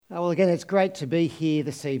Well, again, it's great to be here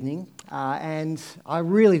this evening, and I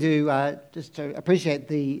really do just to appreciate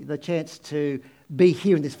the chance to be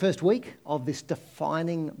here in this first week of this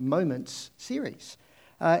Defining Moments series.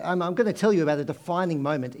 I'm going to tell you about a defining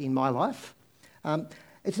moment in my life.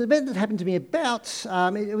 It's an event that happened to me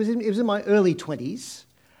it was in my early 20s.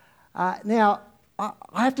 Now, I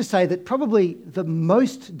have to say that probably the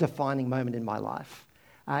most defining moment in my life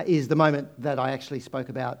is the moment that I actually spoke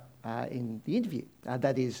about in the interview.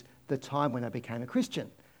 That is the time when I became a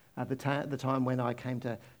Christian, the time when I came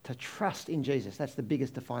to trust in Jesus. That's the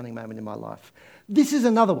biggest defining moment in my life. This is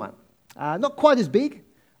another one, not quite as big,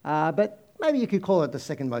 but maybe you could call it the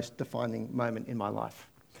second most defining moment in my life.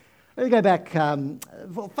 Let me go back,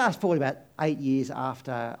 fast forward about 8 years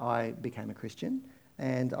after I became a Christian,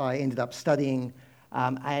 and I ended up studying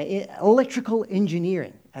electrical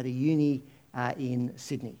engineering at a uni in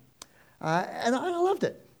Sydney. And I loved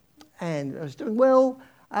it. And I was doing well.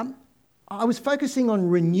 I was focusing on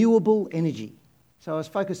renewable energy. So I was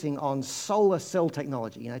focusing on solar cell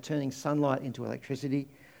technology, turning sunlight into electricity.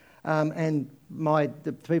 And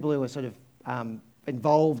the people who were sort of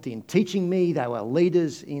involved in teaching me, they were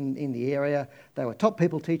leaders in the area. They were top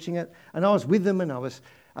people teaching it. And I was with them, and I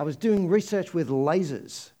was doing research with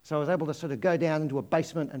lasers. So I was able to sort of go down into a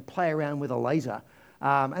basement and play around with a laser.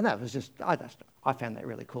 And that was I found that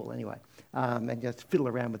really cool anyway. And just fiddle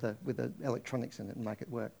around with the electronics in it and make it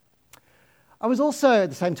work. I was also, at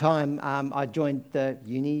the same time, I joined the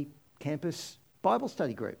uni campus Bible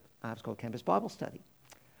study group. It's called Campus Bible Study.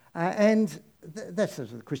 And that's sort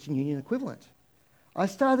of the Christian Union equivalent. I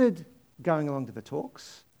started going along to the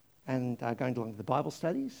talks and going along to the Bible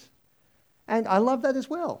studies. And I loved that as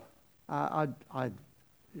well. I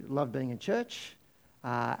loved being in church.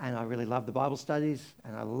 And I really loved the Bible studies,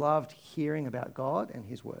 and I loved hearing about God and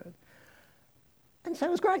His Word. And so it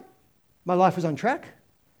was great. My life was on track.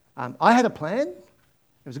 I had a plan.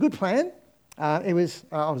 It was a good plan. I was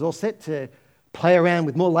all set to play around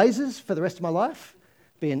with more lasers for the rest of my life,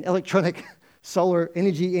 be an electronic solar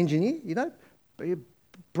energy engineer, be a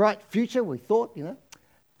bright future, we thought,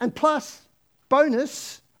 And plus,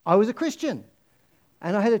 bonus, I was a Christian,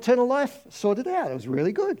 and I had eternal life sorted out. It was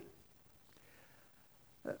really good.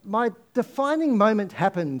 My defining moment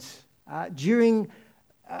happened during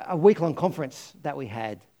a week-long conference that we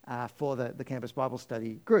had for the Campus Bible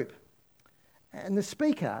Study group. And the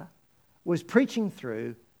speaker was preaching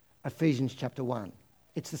through Ephesians chapter 1.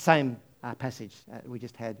 It's the same passage we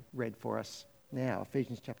just had read for us now,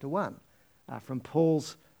 Ephesians chapter 1, from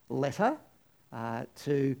Paul's letter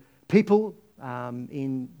to people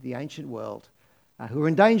in the ancient world who were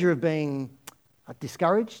in danger of being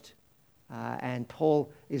discouraged. And Paul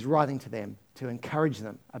is writing to them to encourage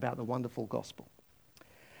them about the wonderful gospel.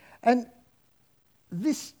 And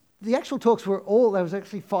the actual talks there was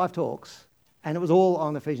actually 5 talks, and it was all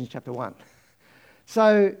on Ephesians chapter 1.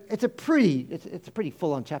 So it's a pretty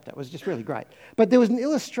full-on chapter. It was just really great. But there was an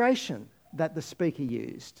illustration that the speaker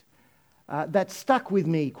used that stuck with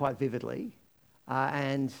me quite vividly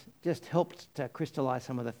and just helped to crystallize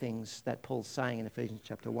some of the things that Paul's saying in Ephesians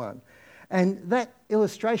chapter 1. And that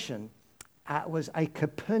illustration was a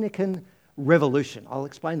Copernican revolution. I'll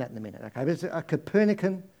explain that in a minute, okay? But it's a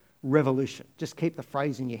Copernican revolution. Just keep the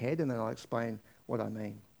phrase in your head and then I'll explain what I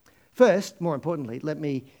mean. First, more importantly, let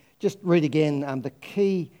me just read again the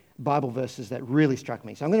key Bible verses that really struck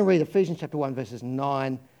me. So I'm going to read Ephesians chapter 1, verses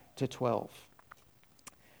 9 to 12.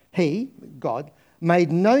 He, God,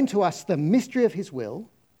 made known to us the mystery of His will,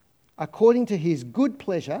 according to His good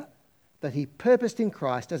pleasure that He purposed in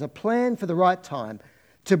Christ as a plan for the right time,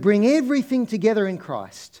 to bring everything together in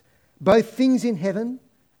Christ, both things in heaven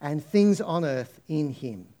and things on earth in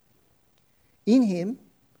Him. In Him,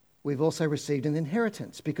 we've also received an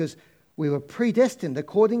inheritance because we were predestined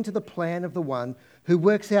according to the plan of the one who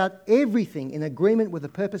works out everything in agreement with the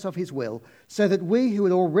purpose of His will, so that we who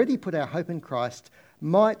had already put our hope in Christ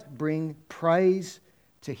might bring praise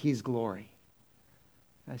to His glory.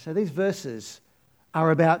 Okay, so these verses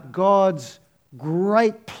are about God's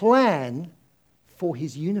great plan for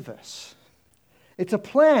His universe. It's a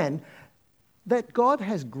plan that God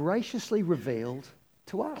has graciously revealed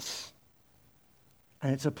to us.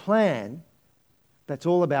 And it's a plan that's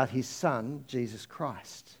all about His Son, Jesus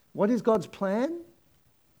Christ. What is God's plan?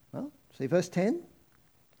 Well, see verse 10.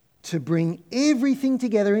 To bring everything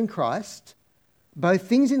together in Christ, both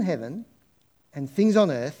things in heaven and things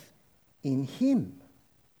on earth, in Him.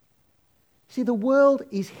 See, the world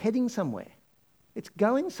is heading somewhere. It's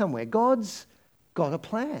going somewhere. God's got a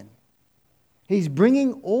plan. He's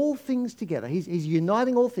bringing all things together. He's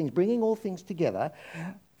uniting all things, bringing all things together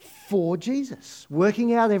for Jesus,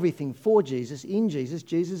 working out everything for Jesus, in Jesus.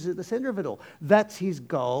 Jesus is at the center of it all. That's his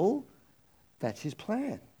goal. That's his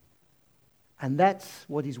plan. And that's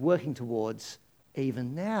what he's working towards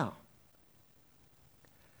even now.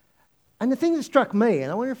 And the thing that struck me,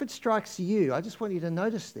 and I wonder if it strikes you, I just want you to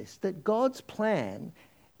notice this, that God's plan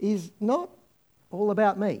is not all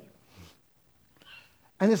about me.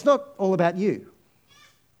 And it's not all about you.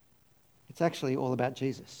 It's actually all about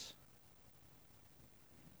Jesus.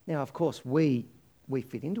 Now, of course, we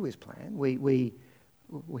fit into his plan. We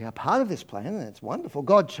are part of this plan, and it's wonderful.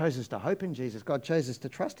 God chose us to hope in Jesus. God chose us to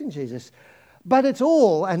trust in Jesus. But it's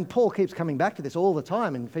all, and Paul keeps coming back to this all the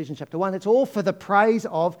time in Ephesians chapter 1, it's all for the praise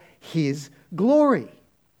of his glory.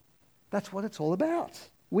 That's what it's all about.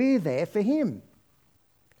 We're there for him.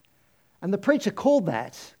 And the preacher called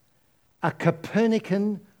that a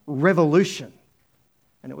Copernican revolution.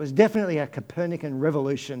 And it was definitely a Copernican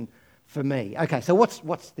revolution for me. Okay, so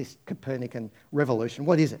what's this Copernican revolution?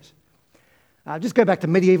 What is it? Just go back to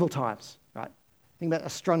medieval times, right? Think about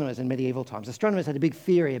astronomers in medieval times. Astronomers had a big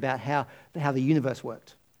theory about how the universe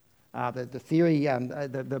worked. The theory,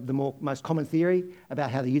 the most common theory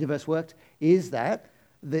about how the universe worked is that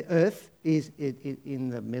the Earth is in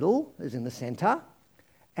the middle, is in the centre,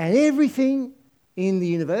 and everything in the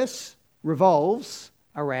universe revolves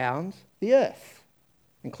around the Earth,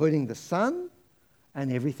 including the sun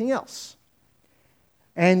and everything else.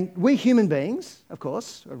 And we human beings, of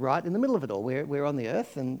course, are right in the middle of it all. We're on the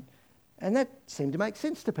Earth, and that seemed to make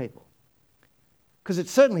sense to people. Because it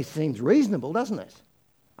certainly seems reasonable, doesn't it?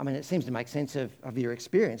 I mean, it seems to make sense of your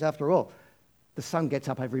experience. After all, the sun gets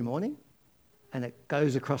up every morning, and it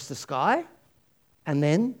goes across the sky, and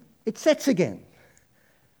then it sets again.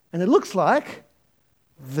 And it looks like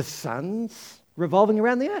the sun's revolving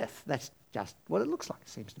around the Earth. That's just what it looks like. It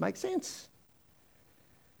seems to make sense.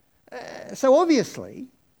 So obviously,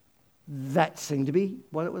 that seemed to be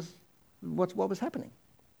what was happening.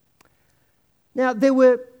 Now, there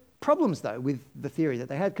were problems, though, with the theory that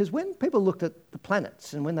they had, because when people looked at the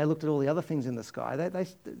planets and when they looked at all the other things in the sky,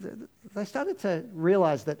 they started to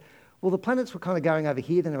realise that, well, the planets were kind of going over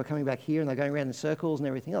here, then they were coming back here, and they're going around in circles and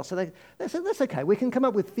everything else. So they said, that's okay, we can come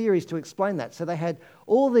up with theories to explain that. So they had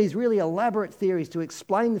all these really elaborate theories to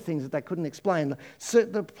explain the things that they couldn't explain. So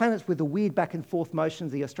the planets with the weird back and forth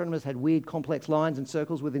motions, the astronomers had weird complex lines and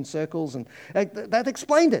circles within circles, and that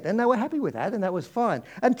explained it, and they were happy with that, and that was fine.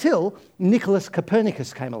 Until Nicholas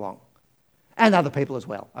Copernicus came along. And other people as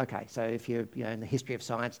well. Okay, so if you're in the history of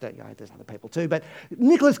science, there's other people too. But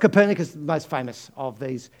Nicholas Copernicus is the most famous of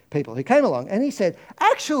these people who came along. And he said,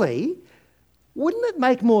 actually, wouldn't it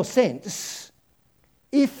make more sense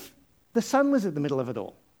if the sun was at the middle of it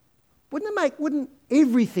all? Wouldn't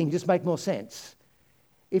everything just make more sense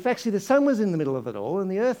if actually the sun was in the middle of it all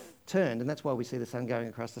and the earth turned, and that's why we see the sun going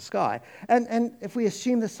across the sky, and if we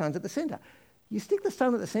assume the sun's at the centre? You stick the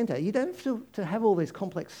sun at the centre, you don't have to have all these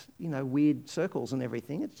complex, weird circles and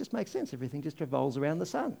everything. It just makes sense. Everything just revolves around the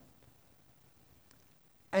sun.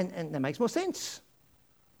 And that makes more sense.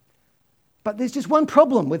 But there's just one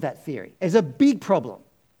problem with that theory. There's a big problem.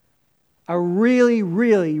 A really,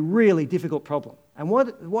 really, really difficult problem. And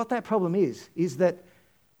what that problem is that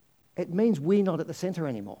it means we're not at the centre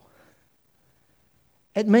anymore.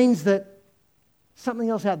 It means that something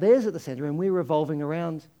else out there is at the centre and we're revolving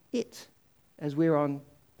around it as we're on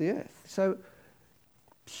the earth. So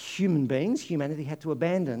humanity had to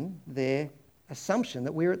abandon their assumption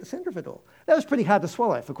that we're at the centre of it all. That was pretty hard to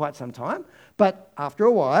swallow for quite some time, but after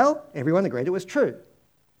a while, everyone agreed it was true.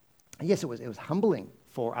 And yes, it was humbling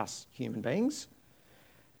for us human beings.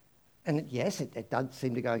 And yes, it does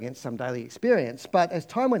seem to go against some daily experience, but as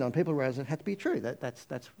time went on, people realised it had to be true.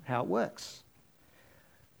 That's how it works.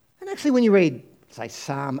 And actually, when you read, say,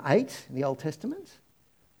 Psalm 8 in the Old Testament,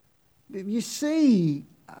 you see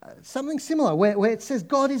something similar where it says,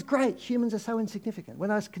 God is great, humans are so insignificant.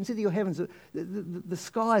 When I consider your heavens, the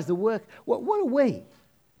skies, the work, what are we?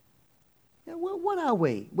 What are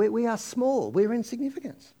we? We are small, we're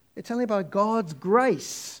insignificant. It's only by God's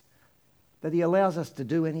grace that he allows us to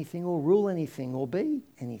do anything or rule anything or be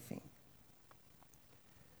anything.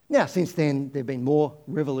 Now, since then, there have been more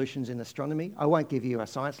revolutions in astronomy. I won't give you a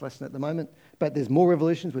science lesson at the moment, but there's more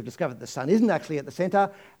revolutions. We've discovered the sun isn't actually at the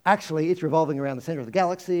centre. Actually, it's revolving around the centre of the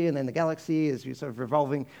galaxy, and then the galaxy is sort of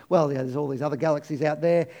revolving, there's all these other galaxies out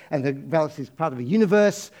there, and the galaxy is part of a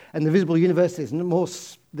universe, and the visible universe,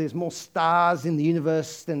 there's more stars in the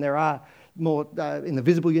universe than there are more in the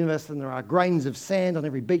visible universe than there are grains of sand on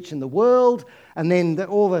every beach in the world. And then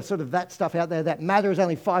all the sort of that stuff out there, that matter is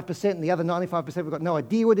only 5%, and the other 95% we've got no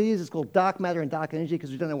idea what it is. It's called dark matter and dark energy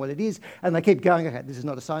because we don't know what it is. And they keep going, okay, this is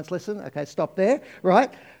not a science lesson. Okay, stop there,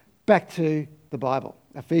 right? Back to the Bible,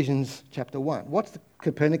 Ephesians chapter 1. What's the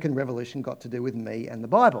Copernican revolution got to do with me and the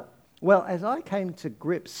Bible? Well, as I came to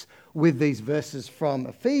grips with these verses from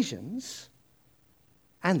Ephesians,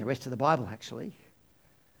 and the rest of the Bible actually,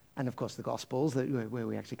 and of course the Gospels, where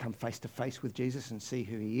we actually come face to face with Jesus and see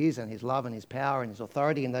who he is and his love and his power and his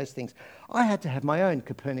authority and those things, I had to have my own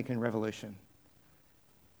Copernican revolution.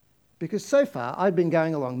 Because so far I'd been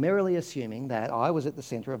going along merrily assuming that I was at the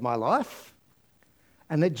centre of my life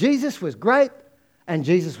and that Jesus was great and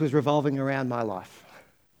Jesus was revolving around my life.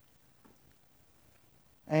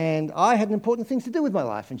 And I had important things to do with my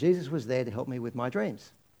life, and Jesus was there to help me with my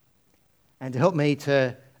dreams and to help me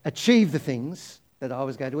to achieve the things that I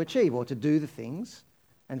was going to achieve, or to do the things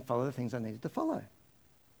and follow the things I needed to follow.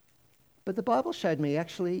 But the Bible showed me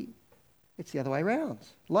actually it's the other way around.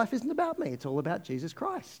 Life isn't about me, it's all about Jesus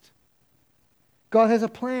Christ. God has a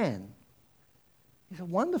plan. It's a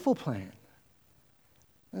wonderful plan.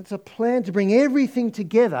 It's a plan to bring everything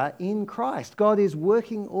together in Christ. God is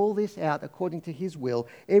working all this out according to his will.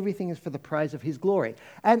 Everything is for the praise of his glory.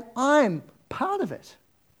 And I'm part of it.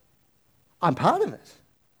 I'm part of it.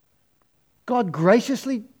 God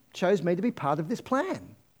graciously chose me to be part of this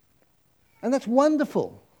plan. And that's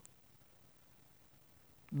wonderful.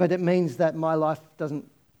 But it means that my life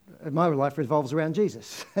revolves around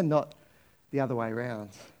Jesus and not the other way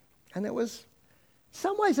around. And in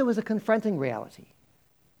some ways it was a confronting reality.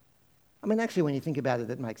 I mean, actually, when you think about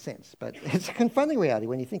it, it makes sense. But it's a confronting reality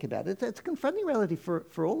when you think about it. It's a confronting reality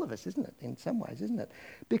for all of us, isn't it? In some ways, isn't it?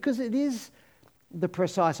 Because it is the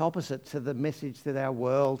precise opposite to the message that our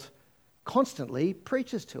world constantly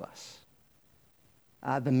preaches to us.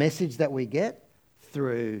 The message that we get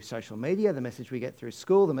through social media, the message we get through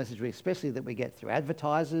school, the message especially that we get through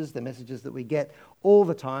advertisers, the messages that we get all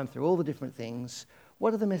the time through all the different things.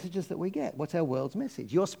 What are the messages that we get? What's our world's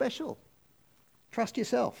message? You're special. Trust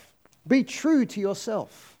yourself. Be true to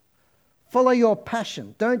yourself. Follow your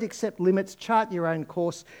passion. Don't accept limits. Chart your own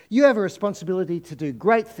course. You have a responsibility to do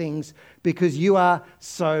great things because you are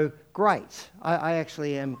so great. I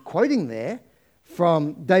actually am quoting there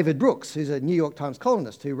from David Brooks, who's a New York Times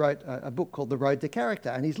columnist who wrote a book called The Road to Character,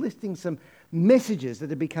 and he's listing some messages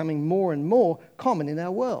that are becoming more and more common in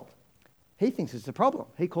our world. He thinks it's a problem.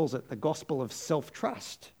 He calls it the gospel of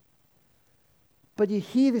self-trust. But you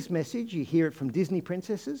hear this message, you hear it from Disney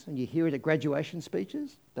princesses, and you hear it at graduation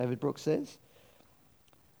speeches, David Brooks says.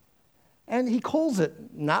 And he calls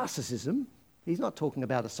it narcissism. He's not talking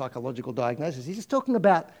about a psychological diagnosis. He's just talking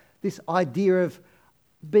about this idea of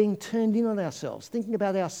being turned in on ourselves, thinking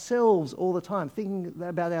about ourselves all the time, thinking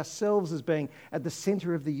about ourselves as being at the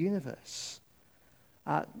centre of the universe.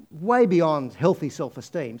 Way beyond healthy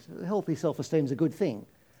self-esteem. Healthy self-esteem is a good thing.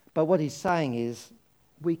 But what he's saying is,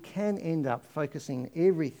 we can end up focusing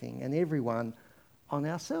everything and everyone on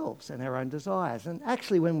ourselves and our own desires. And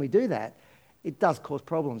actually, when we do that, it does cause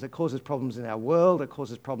problems. It causes problems in our world. It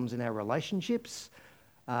causes problems in our relationships.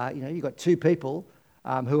 You've got two people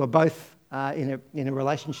who are both in a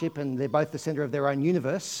relationship and they're both the centre of their own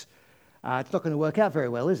universe. It's not going to work out very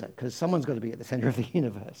well, is it? Because someone's got to be at the centre of the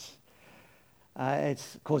universe.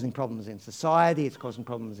 It's causing problems in society. It's causing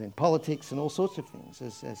problems in politics and all sorts of things,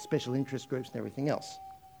 as special interest groups and everything else.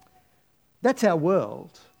 That's our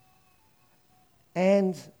world.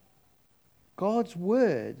 And God's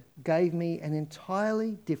word gave me an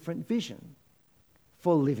entirely different vision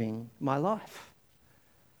for living my life.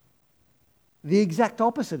 The exact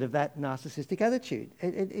opposite of that narcissistic attitude.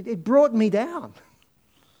 It brought me down.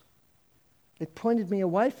 It pointed me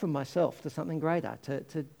away from myself to something greater,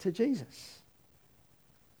 to Jesus.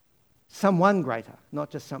 Someone greater, not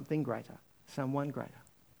just something greater, someone greater.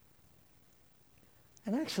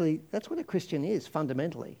 And actually, that's what a Christian is,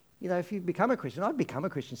 fundamentally. You know, if you become a Christian, I'd become a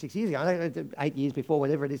Christian 6 years ago, 8 years before,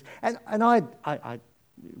 whatever it is. And I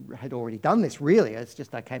had already done this, really. It's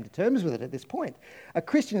just I came to terms with it at this point. A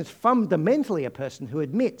Christian is fundamentally a person who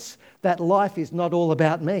admits that life is not all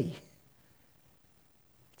about me.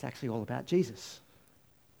 It's actually all about Jesus.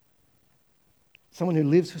 Someone who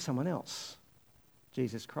lives for someone else,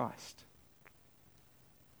 Jesus Christ.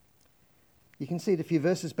 You can see it a few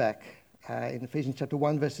verses back in Ephesians chapter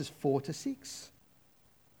 1, verses 4 to 6.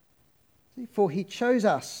 See, for he chose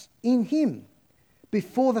us in him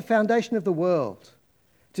before the foundation of the world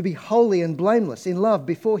to be holy and blameless in love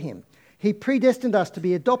before him. He predestined us to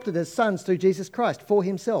be adopted as sons through Jesus Christ for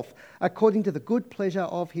himself, according to the good pleasure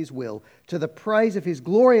of his will, to the praise of his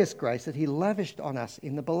glorious grace that he lavished on us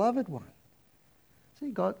in the beloved one.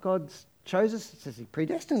 See, God chose us, it says he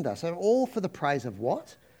predestined us, and all for the praise of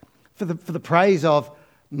what? For the praise of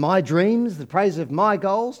my dreams, the praise of my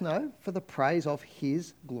goals? No, for the praise of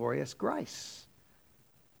his glorious grace.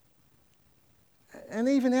 And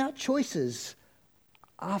even our choices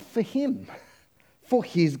are for him, for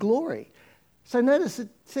his glory. So notice it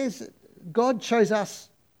says God chose us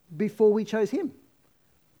before we chose him,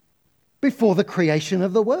 before the creation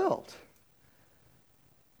of the world.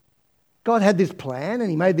 God had this plan and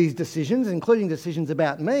he made these decisions, including decisions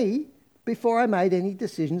about me, before I made any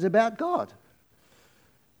decisions about God.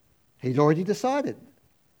 He'd already decided.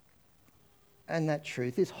 And that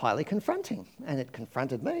truth is highly confronting, and it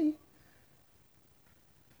confronted me.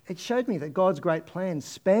 It showed me that God's great plan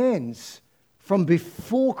spans from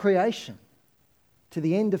before creation to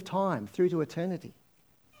the end of time, through to eternity.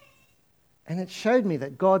 And it showed me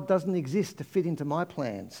that God doesn't exist to fit into my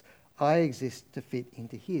plans. I exist to fit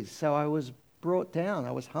into his. So I was brought down,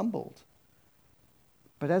 I was humbled.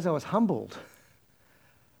 But as I was humbled,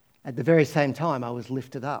 at the very same time I was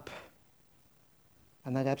lifted up.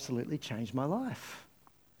 And that absolutely changed my life.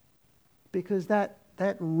 Because that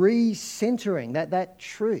recentering, that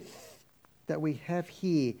truth that we have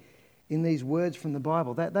here in these words from the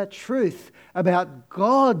Bible, that truth about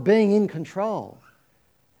God being in control,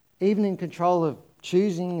 even in control of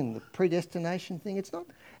choosing and the predestination thing, it's not...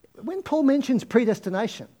 When Paul mentions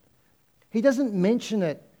predestination, he doesn't mention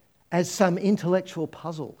it as some intellectual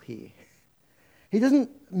puzzle here. He doesn't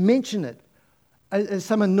mention it as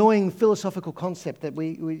some annoying philosophical concept that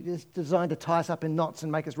we just designed to tie us up in knots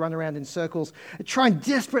and make us run around in circles, trying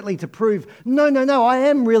desperately to prove, no, I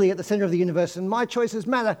am really at the centre of the universe and my choices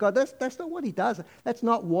matter, God. That's not what he does. That's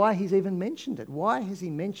not why he's even mentioned it. Why has he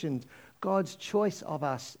mentioned God's choice of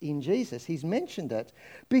us in Jesus? He's mentioned it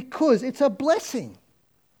because it's a blessing.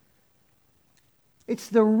 It's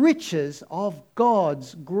the riches of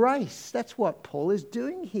God's grace. That's what Paul is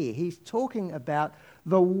doing here. He's talking about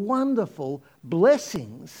the wonderful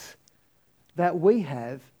blessings that we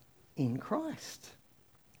have in Christ.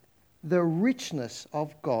 The richness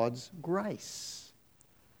of God's grace.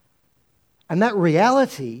 And that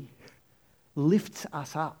reality lifts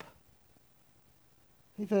us up.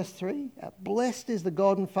 See verse 3? Blessed is the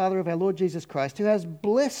God and Father of our Lord Jesus Christ, who has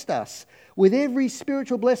blessed us with every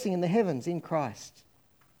spiritual blessing in the heavens in Christ.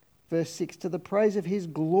 Verse 6, to the praise of his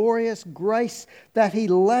glorious grace that he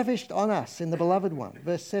lavished on us in the beloved one.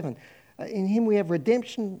 Verse 7, in him we have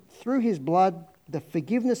redemption through his blood, the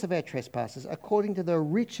forgiveness of our trespasses, according to the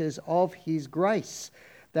riches of his grace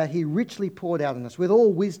that he richly poured out on us with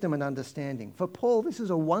all wisdom and understanding. For Paul, this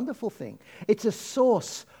is a wonderful thing. It's a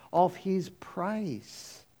source of his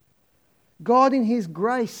praise. God in his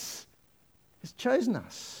grace has chosen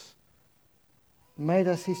us, made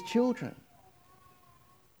us his children.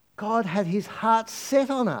 God had his heart set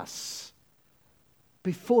on us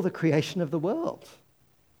before the creation of the world.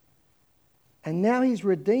 And now he's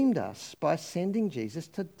redeemed us by sending Jesus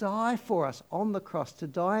to die for us on the cross, to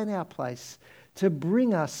die in our place, to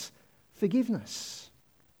bring us forgiveness.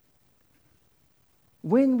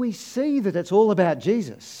 When we see that it's all about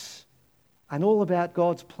Jesus and all about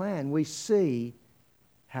God's plan, we see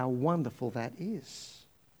how wonderful that is.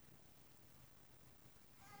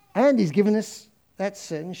 And he's given us that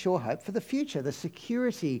certain sure hope for the future, the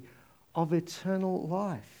security of eternal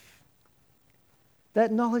life.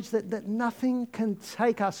 That knowledge that nothing can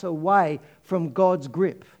take us away from God's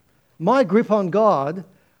grip. My grip on God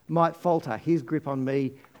might falter. His grip on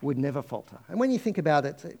me would never falter. And when you think about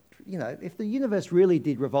it, you know, if the universe really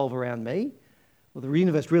did revolve around me, or the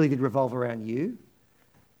universe really did revolve around you,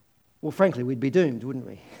 well, frankly, we'd be doomed, wouldn't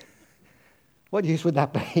we? What use would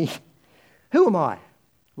that be? Who am I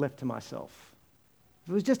left to myself? If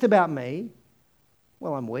it was just about me,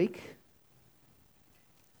 well, I'm weak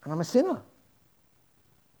and I'm a sinner.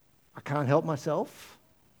 I can't help myself.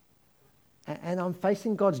 And I'm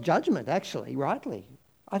facing God's judgment, actually, rightly.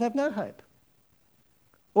 I'd have no hope.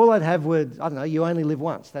 All I'd have would, I don't know, you only live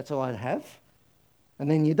once. That's all I'd have. And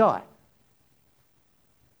then you die.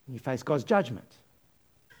 And you face God's judgment.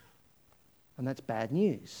 And that's bad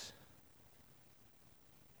news.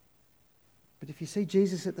 But if you see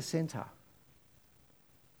Jesus at the centre,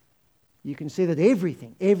 you can see that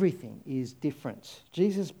everything is different.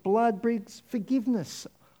 Jesus' blood brings forgiveness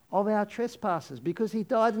of our trespasses because he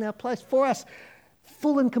died in our place for us.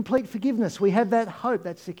 Full and complete forgiveness. We have that hope,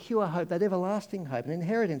 that secure hope, that everlasting hope, an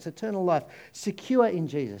inheritance, eternal life, secure in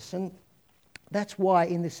Jesus. And That's why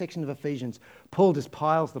in this section of Ephesians, Paul just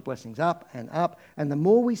piles the blessings up, and the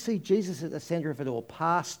more we see Jesus at the centre of it all,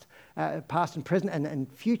 past and present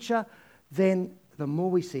and future, then the more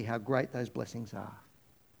we see how great those blessings are.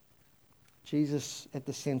 Jesus at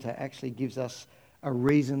the centre actually gives us a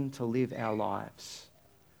reason to live our lives.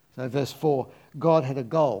 So verse 4, God had a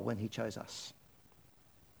goal when he chose us,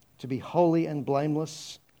 to be holy and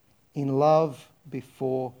blameless in love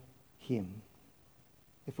before him.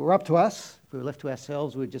 If it were up to us, if we were left to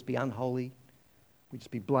ourselves, we'd just be unholy. We'd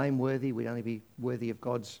just be blameworthy. We'd only be worthy of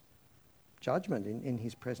God's judgment in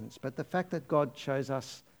his presence. But the fact that God chose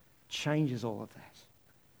us changes all of that.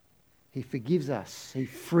 He forgives us. He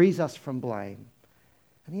frees us from blame.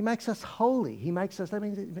 And he makes us holy. That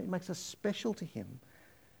means it makes us special to him,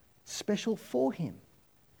 special for him.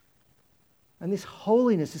 And this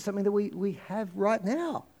holiness is something that we have right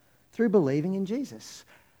now through believing in Jesus.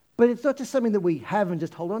 But it's not just something that we have and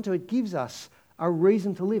just hold on to. It gives us a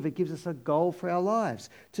reason to live. It gives us a goal for our lives,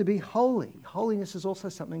 to be holy. Holiness is also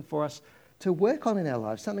something for us to work on in our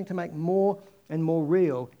lives, something to make more and more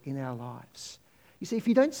real in our lives. You see, if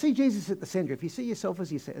you don't see Jesus at the centre, if you see yourself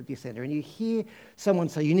as at your centre and you hear someone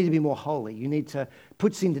say you need to be more holy, you need to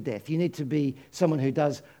put sin to death, you need to be someone who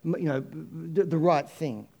does the right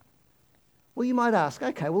thing, well, you might ask,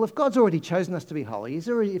 okay, well, if God's already chosen us to be holy,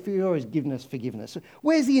 if he's always given us forgiveness,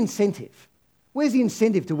 where's the incentive? Where's the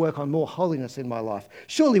incentive to work on more holiness in my life?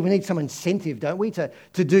 Surely we need some incentive, don't we, to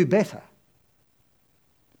do better?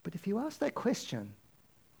 But if you ask that question,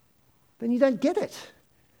 then you don't get it.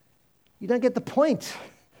 You don't get the point.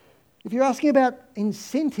 If you're asking about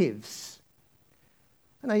incentives,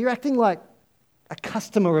 you're acting like a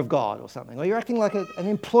customer of God or something, or you're acting like an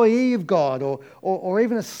employee of God or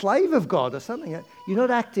even a slave of God or something. You're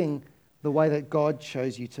not acting the way that God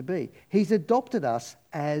chose you to be. He's adopted us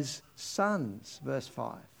as sons, verse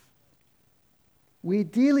 5. We're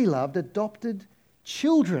dearly loved, adopted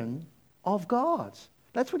children of God.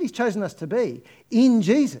 That's what he's chosen us to be in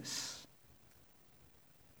Jesus.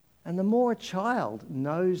 And the more a child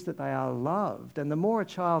knows that they are loved, and the more a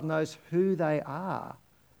child knows who they are,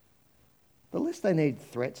 the less they need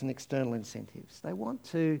threats and external incentives. They want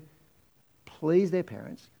to please their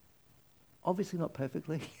parents. Obviously not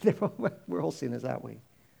perfectly. We're all sinners, aren't we?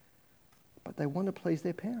 But they want to please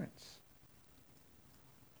their parents.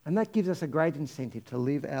 And that gives us a great incentive to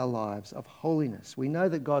live our lives of holiness. We know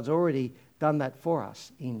that God's already done that for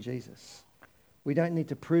us in Jesus. We don't need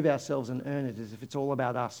to prove ourselves and earn it as if it's all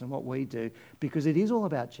about us and what we do, because it is all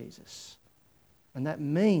about Jesus. And that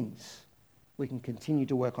means we can continue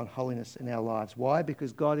to work on holiness in our lives. Why?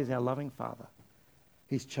 Because God is our loving Father.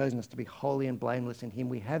 He's chosen us to be holy and blameless in him.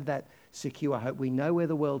 We have that secure hope. We know where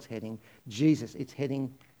the world's heading. Jesus, it's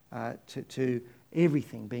heading to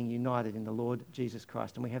everything being united in the Lord Jesus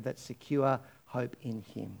Christ. And we have that secure hope in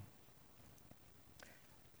him.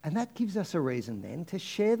 And that gives us a reason then to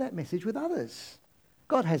share that message with others.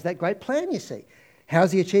 God has that great plan, you see.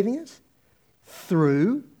 How's he achieving it?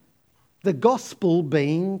 Through the gospel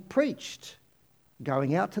being preached.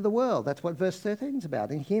 Going out to the world. That's what verse 13 is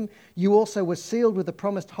about. In him you also were sealed with the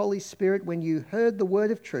promised Holy Spirit when you heard the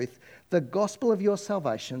word of truth, the gospel of your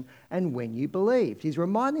salvation, and when you believed. He's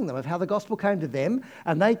reminding them of how the gospel came to them,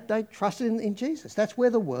 and they trusted in Jesus. That's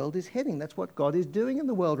where the world is heading. That's what God is doing in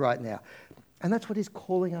the world right now. And that's what he's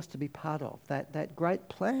calling us to be part of, that great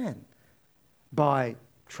plan, by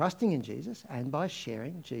trusting in Jesus and by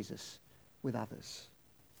sharing Jesus with others.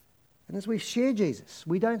 And as we share Jesus,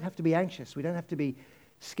 we don't have to be anxious. We don't have to be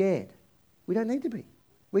scared. We don't need to be.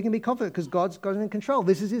 We can be confident because God's got it in control.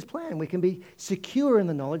 This is his plan. We can be secure in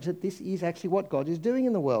the knowledge that this is actually what God is doing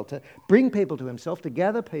in the world, to bring people to himself, to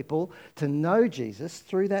gather people to know Jesus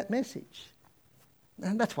through that message.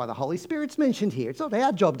 And that's why the Holy Spirit's mentioned here. It's not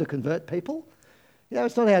our job to convert people.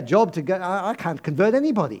 It's not our job to go, I can't convert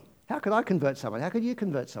anybody. How could I convert someone? How could you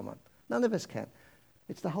convert someone? None of us can.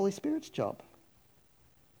 It's the Holy Spirit's job.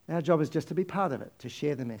 Our job is just to be part of it, to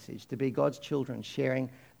share the message, to be God's children sharing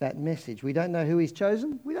that message. We don't know who he's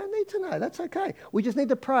chosen. We don't need to know. That's okay. We just need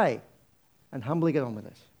to pray and humbly get on with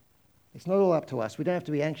it. It's not all up to us. We don't have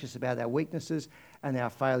to be anxious about our weaknesses and our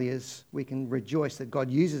failures. We can rejoice that God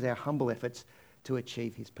uses our humble efforts to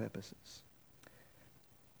achieve his purposes.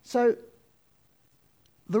 So,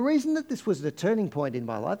 the reason that this was the turning point in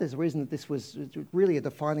my life, there's a reason that this was really a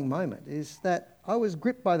defining moment, is that I was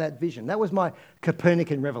gripped by that vision. That was my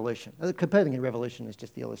Copernican revolution. The Copernican revolution is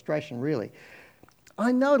just the illustration, really.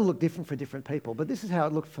 I know it'll look different for different people, but this is how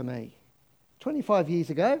it looked for me. 25 years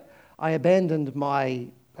ago, I abandoned my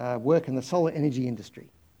work in the solar energy industry,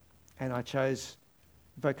 and I chose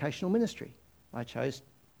vocational ministry. I chose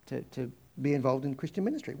to be involved in Christian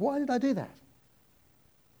ministry. Why did I do that?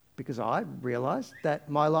 because I realised that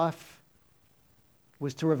my life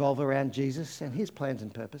was to revolve around Jesus and his plans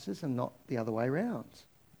and purposes and not the other way around.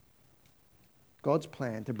 God's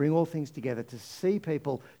plan to bring all things together, to see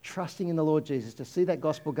people trusting in the Lord Jesus, to see that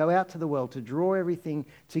gospel go out to the world, to draw everything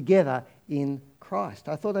together in Christ.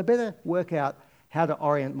 I thought I'd better work out how to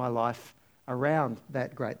orient my life around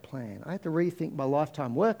that great plan. I had to rethink my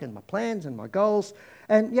lifetime work and my plans and my goals.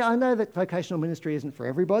 And yeah, I know that vocational ministry isn't for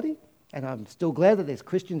everybody, and I'm still glad that there's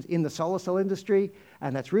Christians in the solar cell industry,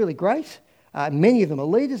 and that's really great. Many of them are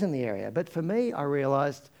leaders in the area. But for me, I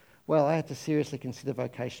realised, well, I had to seriously consider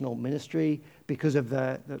vocational ministry because of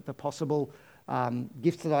the possible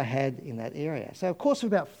gifts that I had in that area. So, of course, for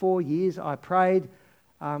about 4 years, I prayed.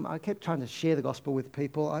 I kept trying to share the gospel with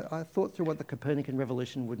people. I thought through what the Copernican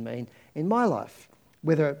revolution would mean in my life,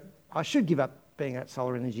 whether I should give up being a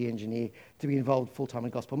solar energy engineer to be involved full-time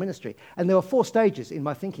in gospel ministry. And there were 4 stages in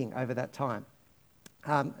my thinking over that time.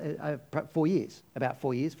 4 years, about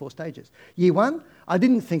 4 years, 4 stages. Year 1, I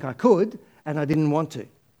didn't think I could, and I didn't want to.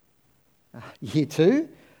 Year 2,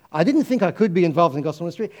 I didn't think I could be involved in gospel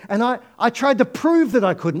ministry, and I tried to prove that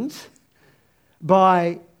I couldn't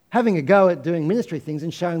by having a go at doing ministry things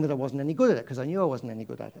and showing that I wasn't any good at it, because I knew I wasn't any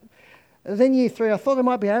good at it. And then year 3, I thought I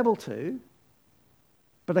might be able to,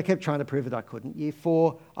 but I kept trying to prove that I couldn't. Year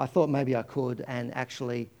 4, I thought maybe I could, and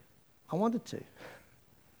actually I wanted to.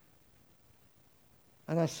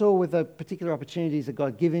 And I saw with the particular opportunities that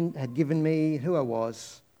God had given me, who I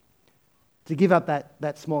was, to give up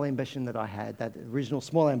that small ambition that I had, that original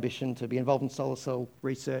small ambition to be involved in solar cell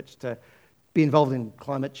research, to be involved in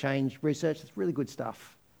climate change research. It's really good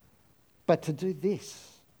stuff. But to do this.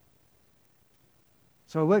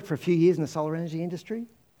 So I worked for a few years in the solar energy industry.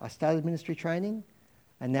 I started ministry training,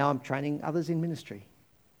 and now I'm training others in ministry.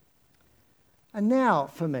 And now,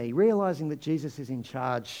 for me, realising that Jesus is in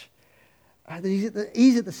charge, that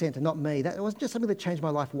he's at the centre, not me. That wasn't just something that changed my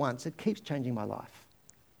life once. It keeps changing my life.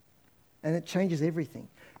 And it changes everything.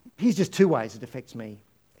 Here's just 2 ways it affects me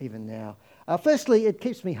even now. Firstly, it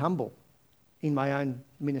keeps me humble in my own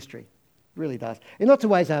ministry. It really does. In lots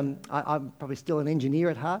of ways, I'm probably still an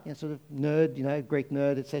engineer at heart, sort of nerd, Greek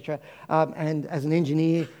nerd, etc. And as an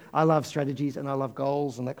engineer, I love strategies and I love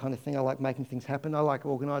goals and that kind of thing. I like making things happen. I like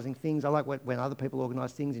organising things. I like when other people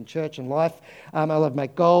organise things in church and life. I love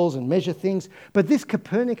make goals and measure things. But this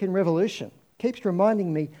Copernican revolution keeps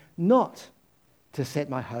reminding me not to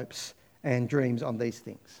set my hopes and dreams on these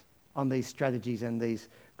things, on these strategies and these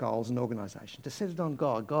goals and organisation, to set it on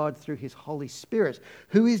God through his Holy Spirit,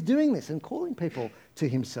 who is doing this and calling people to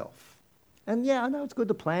himself. And yeah, I know it's good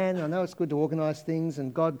to plan, I know it's good to organise things,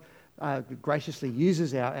 and God graciously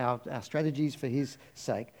uses our strategies for his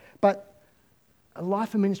sake. But a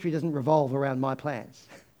life of ministry doesn't revolve around my plans.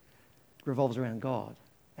 It revolves around God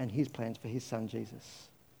and his plans for his son, Jesus.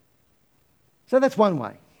 So that's one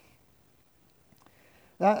way.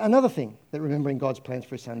 Another thing that remembering God's plans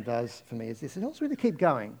for his son does for me is this: it helps me to keep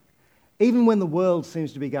going, even when the world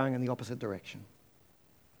seems to be going in the opposite direction.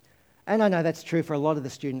 And I know that's true for a lot of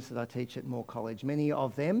the students that I teach at Moore College. Many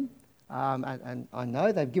of them, and I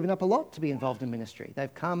know they've given up a lot to be involved in ministry.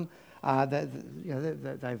 They've come,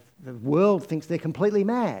 the world thinks they're completely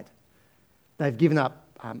mad. They've given up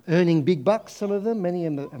earning big bucks, some of them. Many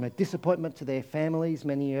of them are a disappointment to their families.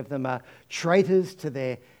 Many of them are traitors to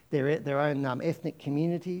their own ethnic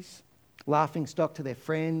communities, laughing stock to their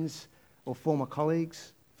friends or former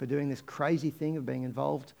colleagues for doing this crazy thing of being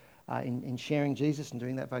involved in sharing Jesus and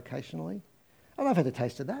doing that vocationally. And I've had a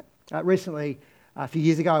taste of that. Recently, a few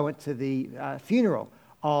years ago, I went to the funeral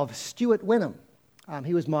of Stuart Wenham.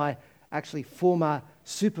 He was my actually former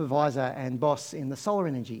supervisor and boss in the solar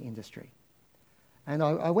energy industry. And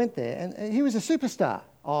I went there, and he was a superstar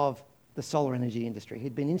of the solar energy industry.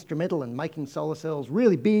 He'd been instrumental in making solar cells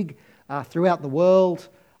really big throughout the world,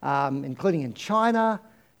 including in China,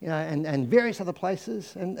 and various other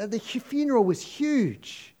places. And the funeral was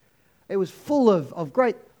huge. It was full of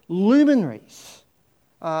great luminaries,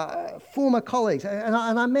 former colleagues. And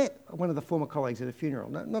I met one of the former colleagues at a funeral,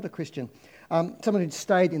 not a Christian, someone who'd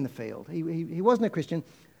stayed in the field. He wasn't a Christian.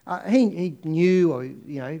 He knew, or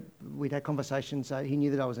we'd had conversations. He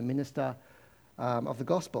knew that I was a minister of the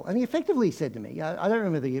gospel. And he effectively said to me, I don't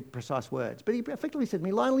remember the precise words, but he effectively said to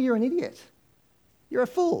me, "Lionel, you're an idiot. You're a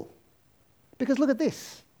fool. Because look at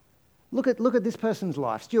this. Look at this person's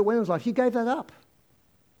life, Stuart Wenham's life. You gave that up.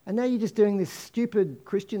 And now you're just doing this stupid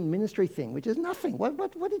Christian ministry thing, which is nothing.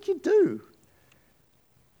 What did you do?"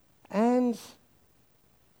 And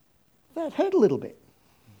that hurt a little bit.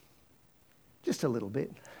 Just a little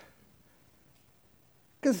bit.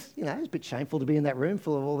 Because, it's a bit shameful to be in that room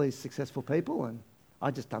full of all these successful people, and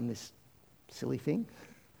I'd just done this silly thing.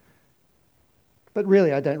 But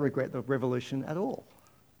really, I don't regret the revolution at all.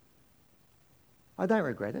 I don't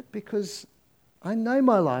regret it because I know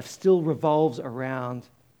my life still revolves around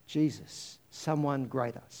Jesus, someone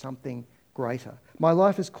greater, something greater. My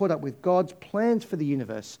life is caught up with God's plans for the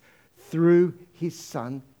universe through his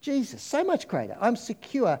Son, Jesus. So much greater. I'm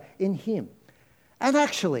secure in him. And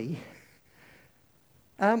actually,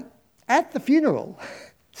 at the funeral,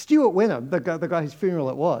 Stuart Wenham, the guy whose funeral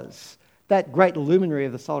it was, that great luminary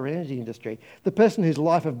of the solar energy industry, the person whose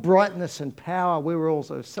life of brightness and power we were all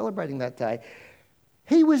sort of celebrating that day,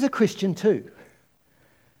 he was a Christian too.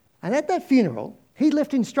 And at that funeral, he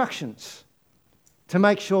left instructions to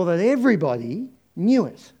make sure that everybody knew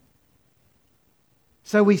it.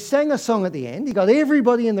 So we sang a song at the end. He got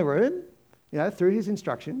everybody in the room, through his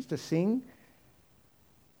instructions, to sing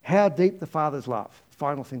How Deep the Father's Love, the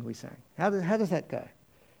final thing we sang. How does that go?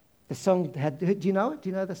 The song, do you know it? Do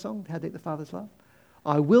you know the song, How Deep the Father's Love?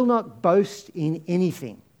 I will not boast in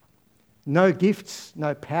anything. No gifts,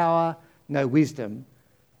 no power, no wisdom.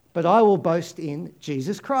 But I will boast in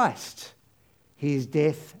Jesus Christ, his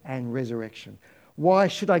death and resurrection. Why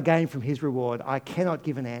should I gain from his reward? I cannot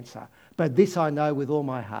give an answer. But this I know with all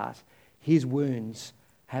my heart. His wounds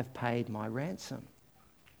have paid my ransom.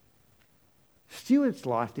 Stuart's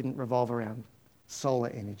life didn't revolve around solar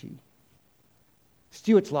energy.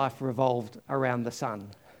 Stuart's life revolved around the Son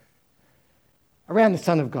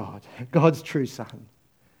of God, God's true Son,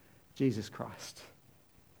 Jesus Christ.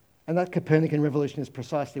 And that Copernican revolution is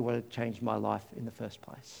precisely what had changed my life in the first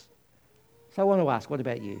place. So I want to ask, what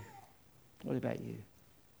about you? What about you?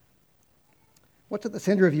 What's at the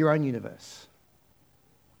centre of your own universe?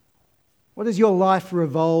 What does your life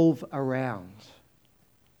revolve around?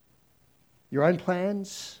 Your own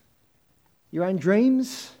plans? Your own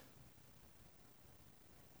dreams?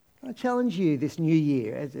 I challenge you this new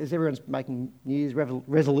year, as everyone's making New Year's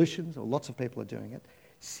resolutions, or lots of people are doing it,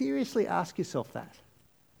 seriously ask yourself that.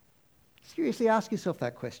 Seriously ask yourself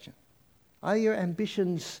that question. Are your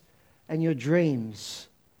ambitions and your dreams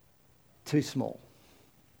too small?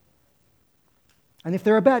 And if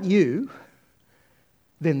they're about you,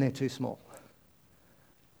 then they're too small.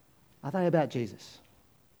 Are they about Jesus?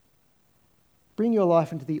 Bring your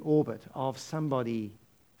life into the orbit of somebody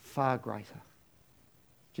far greater.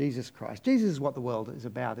 Jesus Christ. Jesus is what the world is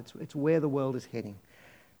about. It's where the world is heading.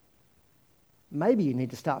 Maybe you need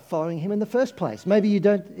to start following him in the first place. Maybe you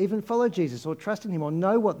don't even follow Jesus or trust in him or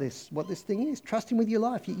know what this thing is. Trust him with your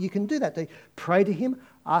life. You can do that. Pray to him,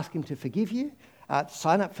 ask him to forgive you,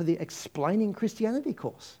 sign up for the Explaining Christianity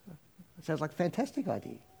course. It sounds like a fantastic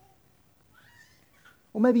idea.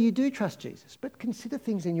 Or maybe you do trust Jesus, but consider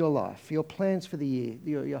things in your life, your plans for the year,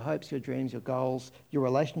 your hopes, your dreams, your goals, your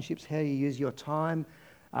relationships, how you use your time.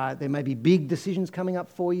 There may be big decisions coming up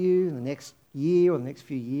for you in the next year or the next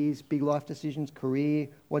few years, big life decisions, career,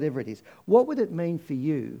 whatever it is. What would it mean for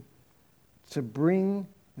you to bring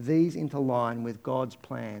these into line with God's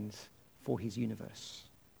plans for his universe?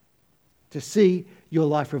 To see your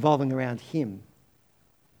life revolving around him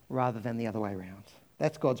rather than the other way around.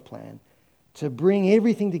 That's God's plan. To bring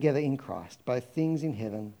everything together in Christ, both things in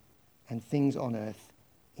heaven and things on earth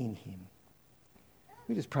in him.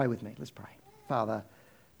 You just pray with me. Let's pray. Father,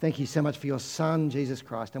 thank you so much for your Son, Jesus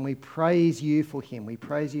Christ, and we praise you for him. We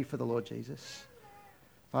praise you for the Lord Jesus.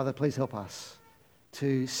 Father, please help us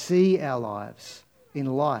to see our lives in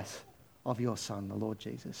light of your Son, the Lord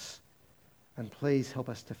Jesus. And please help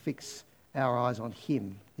us to fix our eyes on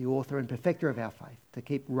him, the author and perfecter of our faith, to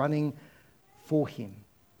keep running for him.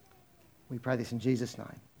 We pray this in Jesus' name.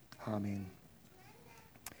 Amen.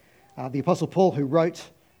 The Apostle Paul, who wrote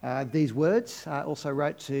these words, also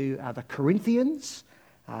wrote to the Corinthians,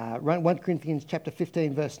 1 Corinthians chapter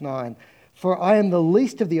 15, verse 9. For I am the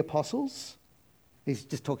least of the apostles. He's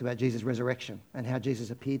just talked about Jesus' resurrection and how Jesus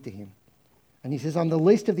appeared to him. And he says, I'm the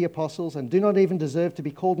least of the apostles and do not even deserve to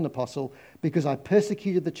be called an apostle because I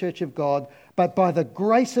persecuted the church of God. But by the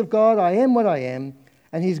grace of God, I am what I am.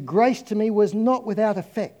 And his grace to me was not without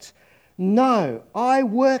effect. No, I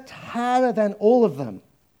worked harder than all of them.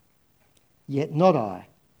 Yet not I,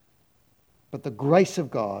 but the grace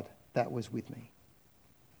of God that was with me.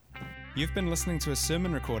 You've been listening to a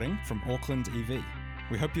sermon recording from Auckland EV.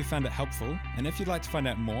 We hope you found it helpful, and if you'd like to find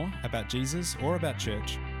out more about Jesus or about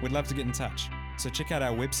church, we'd love to get in touch. So check out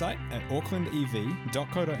our website at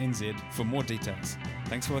aucklandev.co.nz for more details.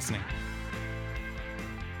 Thanks for listening.